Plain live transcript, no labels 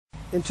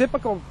In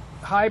typical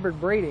hybrid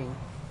breeding,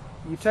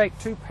 you take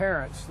two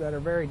parents that are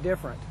very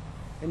different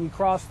and you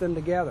cross them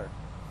together.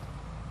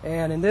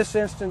 And in this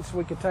instance,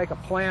 we could take a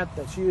plant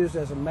that's used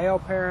as a male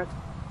parent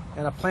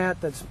and a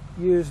plant that's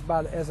used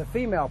as a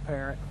female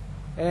parent.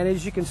 And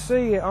as you can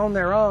see on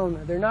their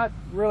own, they're not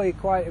really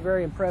quite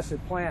very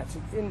impressive plants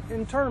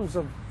in terms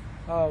of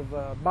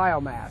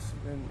biomass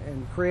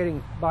and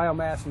creating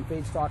biomass and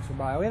feedstocks for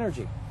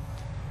bioenergy.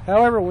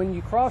 However, when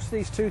you cross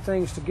these two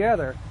things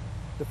together,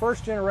 the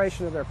first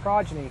generation of their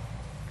progeny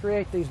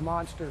create these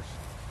monsters.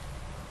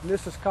 And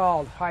this is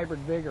called hybrid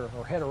vigor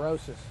or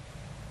heterosis.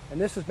 And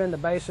this has been the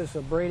basis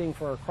of breeding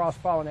for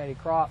cross-pollinated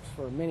crops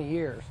for many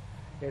years.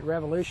 It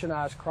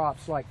revolutionized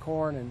crops like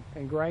corn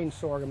and grain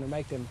sorghum to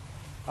make them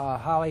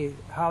highly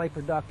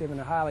productive and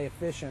a highly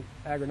efficient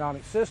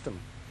agronomic system.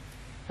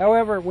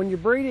 However, when you're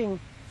breeding,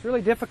 it's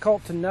really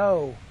difficult to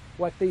know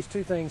what these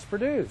two things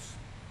produce.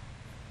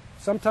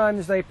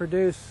 Sometimes they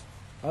produce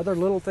other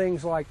little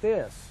things like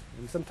this,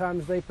 and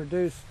sometimes they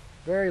produce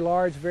very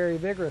large, very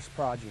vigorous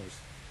progenies.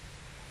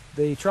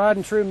 The tried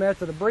and true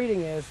method of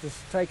breeding is to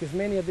take as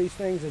many of these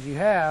things as you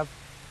have,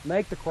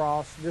 make the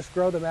cross, just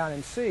grow them out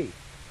in seed.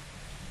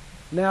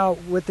 Now,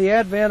 with the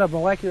advent of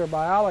molecular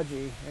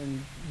biology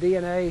and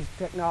DNA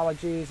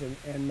technologies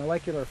and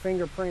molecular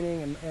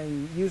fingerprinting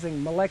and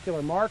using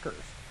molecular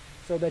markers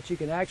so that you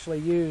can actually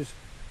use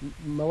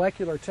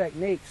molecular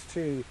techniques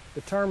to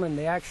determine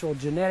the actual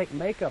genetic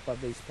makeup of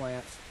these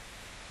plants,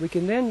 we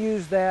can then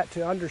use that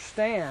to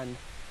understand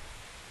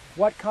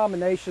what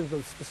combinations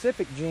of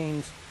specific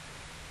genes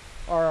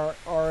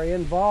are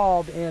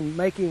involved in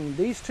making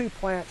these two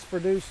plants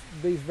produce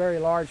these very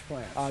large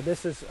plants.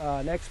 This is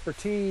an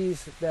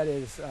expertise that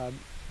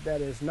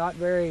is not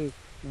very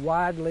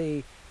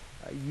widely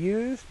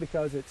used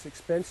because it's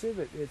expensive,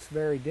 it's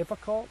very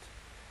difficult,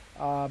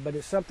 but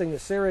it's something that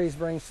Ceres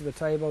brings to the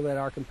table that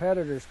our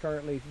competitors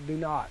currently do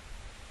not.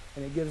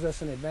 And it gives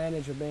us an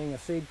advantage of being a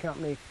seed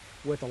company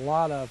with a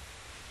lot of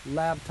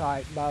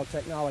lab-type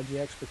biotechnology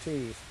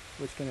expertise,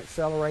 which can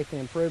accelerate the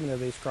improvement of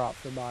these crops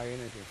for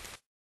bioenergy.